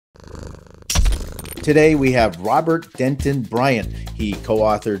Today we have Robert Denton Bryant. He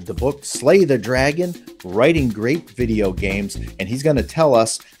co-authored the book Slay the Dragon, Writing Great Video Games, and he's going to tell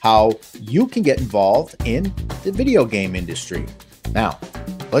us how you can get involved in the video game industry. Now,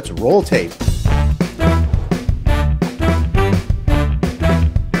 let's roll tape.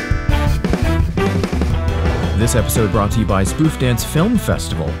 This episode brought to you by Spoof Dance Film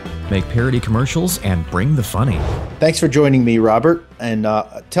Festival. Make parody commercials and bring the funny. Thanks for joining me, Robert. And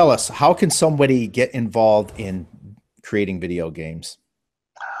tell us, how can somebody get involved in creating video games?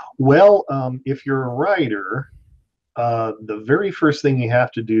 Well, if you're a writer, the very first thing you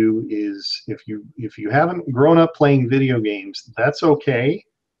have to do is, if you haven't grown up playing video games, that's okay,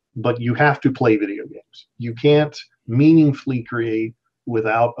 but you have to play video games. You can't meaningfully create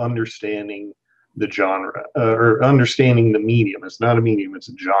without understanding the genre or understanding the medium. It's not a medium, it's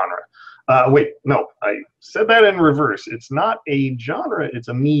a genre. Wait, no, I said that in reverse. It's not a genre, it's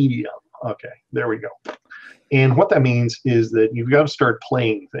a medium. Okay, there we go. And what that means is that you've got to start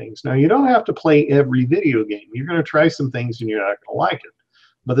playing things. Now, you don't have to play every video game. You're going to try some things and you're not going to like it.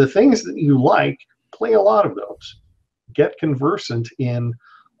 But the things that you like, play a lot of those. Get conversant in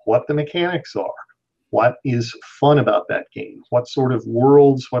what the mechanics are. What is fun about that game? What sort of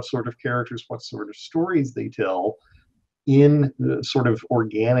worlds, what sort of characters, what sort of stories they tell in sort of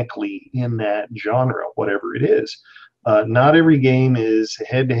organically in that genre, whatever it is. Not every game is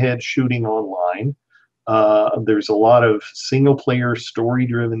head-to-head shooting online. There's a lot of single-player,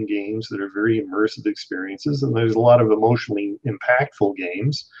 story-driven games that are very immersive experiences, and there's a lot of emotionally impactful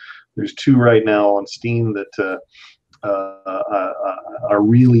games. There's two right now on Steam that are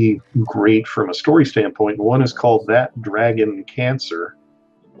really great from a story standpoint. One is called That Dragon Cancer,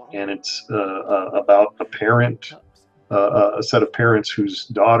 and it's about a set of parents whose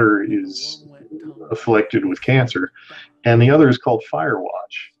daughter is afflicted with cancer, and the other is called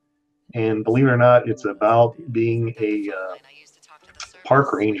Firewatch. And believe it or not, it's about being a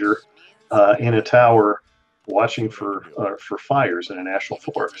park ranger in a tower watching for fires in a national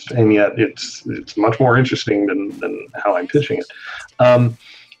forest, and yet it's much more interesting than how I'm pitching it.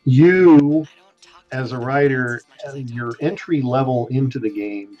 You, as a writer, your entry level into the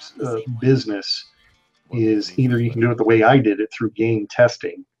games business is either you can do it the way I did it through game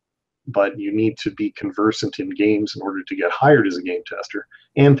testing, but you need to be conversant in games in order to get hired as a game tester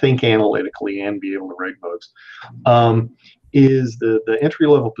and think analytically and be able to write bugs. Is the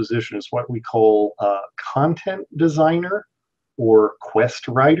entry-level position is what we call content designer or quest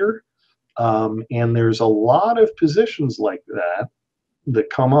writer. And there's a lot of positions like that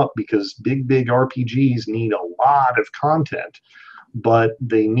come up because big RPGs need a lot of content, but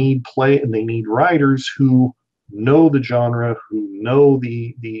they need writers who know the genre, who know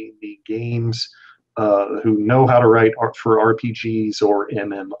the games, who know how to write for RPGs or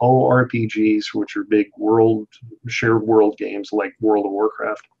MMORPGs, which are big shared world games like World of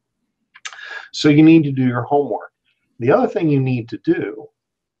Warcraft. So you need to do your homework. The other thing you need to do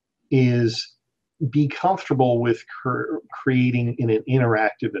is be comfortable with creating in an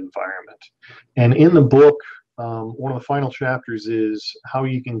interactive environment. And in the book, one of the final chapters is how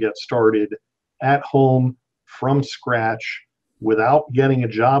you can get started at home from scratch without getting a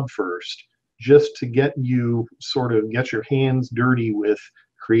job first, just to get your hands dirty with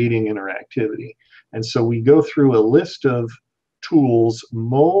creating interactivity. And so we go through a list of tools,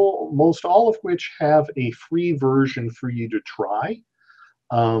 most all of which have a free version for you to try.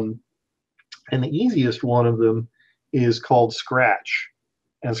 And the easiest one of them is called Scratch.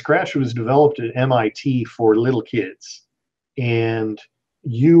 And Scratch was developed at MIT for little kids. And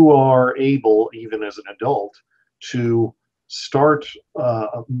you are able, even as an adult, to start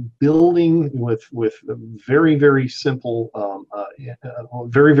building with very simple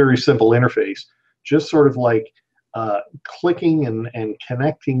interface, just sort of like clicking and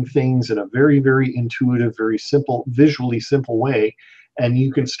connecting things in a very intuitive, very simple, visually simple way, and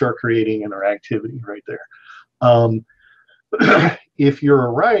you can start creating interactivity right there. If you're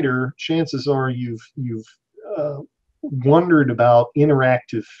a writer, chances are you've wondered about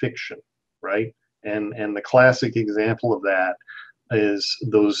interactive fiction, right? And the classic example of that is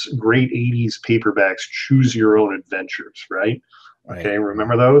those great 80s paperbacks, Choose Your Own Adventures, right? Okay,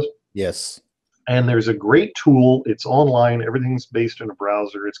 remember those? Yes. And there's a great tool. It's online. Everything's based in a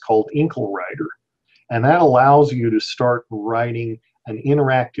browser. It's called Inklewriter. And that allows you to start writing an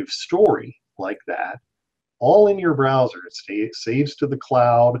interactive story like that, all in your browser. It saves to the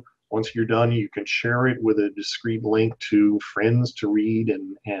cloud. Once you're done, you can share it with a discrete link to friends to read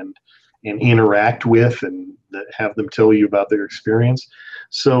and interact with, and have them tell you about their experience.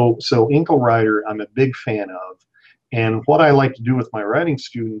 So Inklewriter, I'm a big fan of. And what I like to do with my writing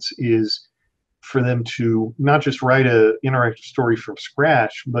students is for them to not just write an interactive story from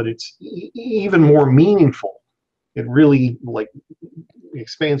scratch, but it's even more meaningful. It really like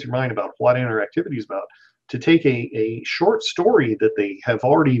expands your mind about what interactivity is about. To take a short story that they have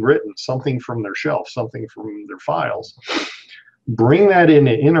already written, something from their shelf, something from their files, bring that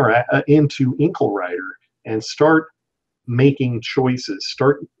into Inklewriter and start making choices,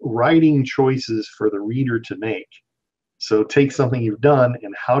 start writing choices for the reader to make. So take something you've done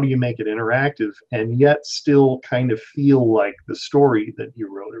and how do you make it interactive and yet still kind of feel like the story that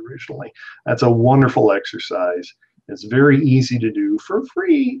you wrote originally. That's a wonderful exercise. It's very easy to do for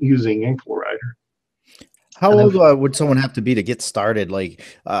free using Inklewriter. How old would someone have to be to get started? Like,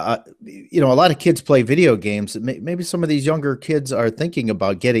 you know, a lot of kids play video games. Maybe some of these younger kids are thinking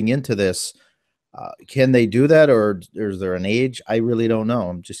about getting into this. Can they do that, or is there an age? I really don't know.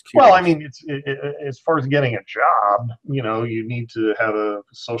 I'm just curious. Well, I mean, as far as getting a job, you know, you need to have a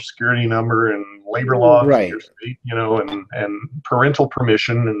social security number and labor laws in your state, you know, and parental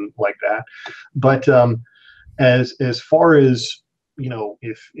permission and like that. But as far as, you know,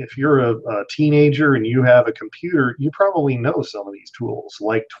 if you're a teenager and you have a computer, you probably know some of these tools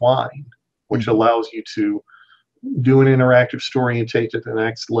like Twine, which allows you to do an interactive story and take it to the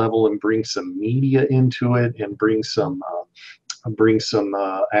next level and bring some media into it and bring some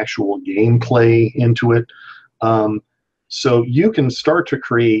actual gameplay into it. So you can start to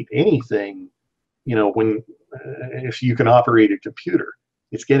create anything, you know, if you can operate a computer.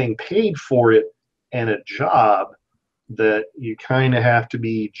 It's getting paid for it and a job that you kind of have to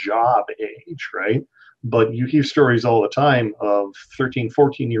be job age, right? But you hear stories all the time of 13,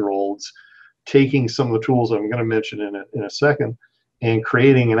 14-year-olds taking some of the tools I'm going to mention in a second and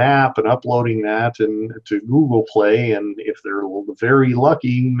creating an app and uploading that to Google Play, and if they're very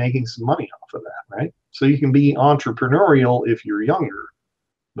lucky, making some money off of that, right? So you can be entrepreneurial if you're younger,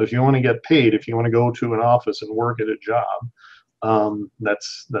 but if you want to get paid, if you want to go to an office and work at a job,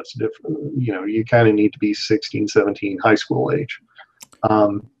 that's different. You know, you kind of need to be 16, 17, high school age.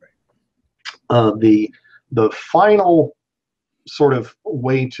 The final sort of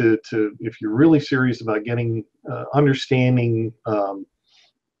way to if you're really serious about getting understanding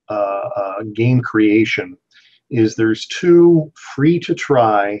game creation, is there's two free to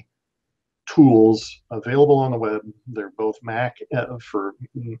try tools available on the web. They're both for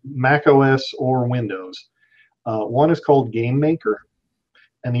Mac OS or Windows. One is called Game Maker,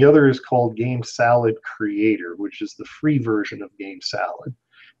 and the other is called Game Salad Creator, which is the free version of Game Salad.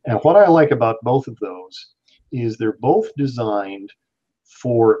 And what I like about both of those is they're both designed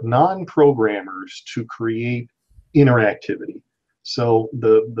for non-programmers to create interactivity. So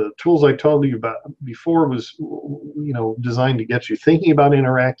the tools I told you about before was, you know, designed to get you thinking about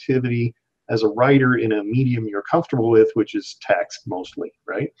interactivity as a writer in a medium you're comfortable with, which is text mostly,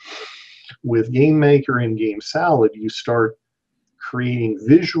 right? With Game Maker and Game Salad, you start creating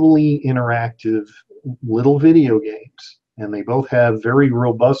visually interactive little video games. And they both have very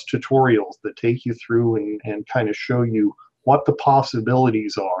robust tutorials that take you through and kind of show you what the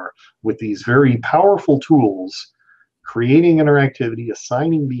possibilities are with these very powerful tools, creating interactivity,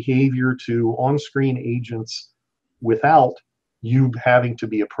 assigning behavior to on-screen agents without you having to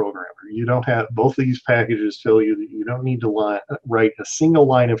be a programmer. You don't have, both of these packages tell you that you don't need to write a single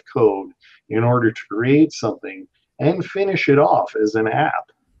line of code in order to create something and finish it off as an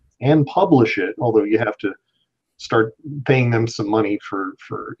app and publish it, although you have to start paying them some money for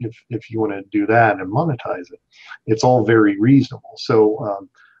if you want to do that and monetize it. It's all very reasonable. So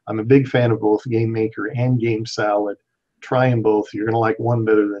I'm a big fan of both Game Maker and Game Salad. Try them both. You're going to like one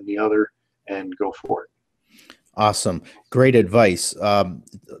better than the other, and go for it. Awesome. Great advice.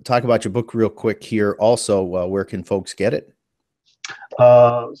 Talk about your book real quick here. Also, where can folks get it?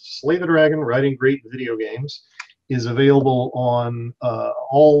 Slay the Dragon, Writing Great Video Games is available on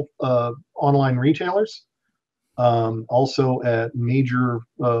all online retailers. Also at major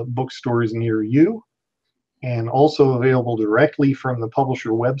bookstores near you, and also available directly from the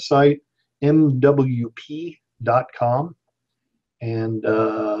publisher website, mwp.com. And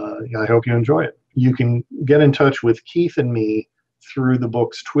I hope you enjoy it. You can get in touch with Keith and me through the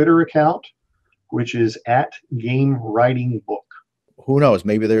book's Twitter account, which is @GameWritingBook. Who knows?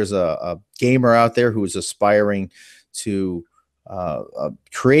 Maybe there's a gamer out there who's aspiring to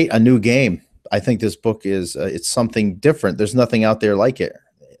create a new game. I think this book is it's something different. There's nothing out there like it.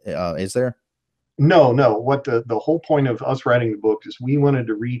 Is there? No. What the whole point of us writing the book is we wanted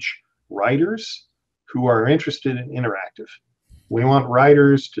to reach writers who are interested in interactive. We want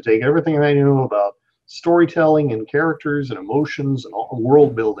writers to take everything they know about storytelling and characters and emotions and all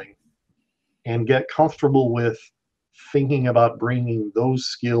world building and get comfortable with thinking about bringing those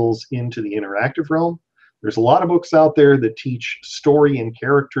skills into the interactive realm. There's a lot of books out there that teach story and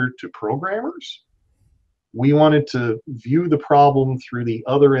character to programmers. We wanted to view the problem through the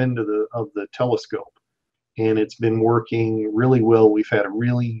other end of the telescope, and it's been working really well. We've had a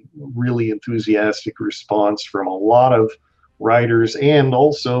really, really enthusiastic response from a lot of writers and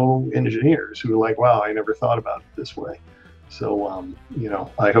also engineers who are like, wow, I never thought about it this way. So, you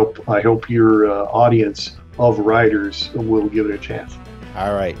know, I hope your audience of writers will give it a chance.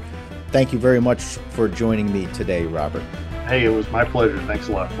 All right. Thank you very much for joining me today, Robert. Hey, it was my pleasure. Thanks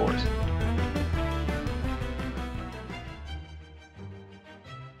a lot, Forrest.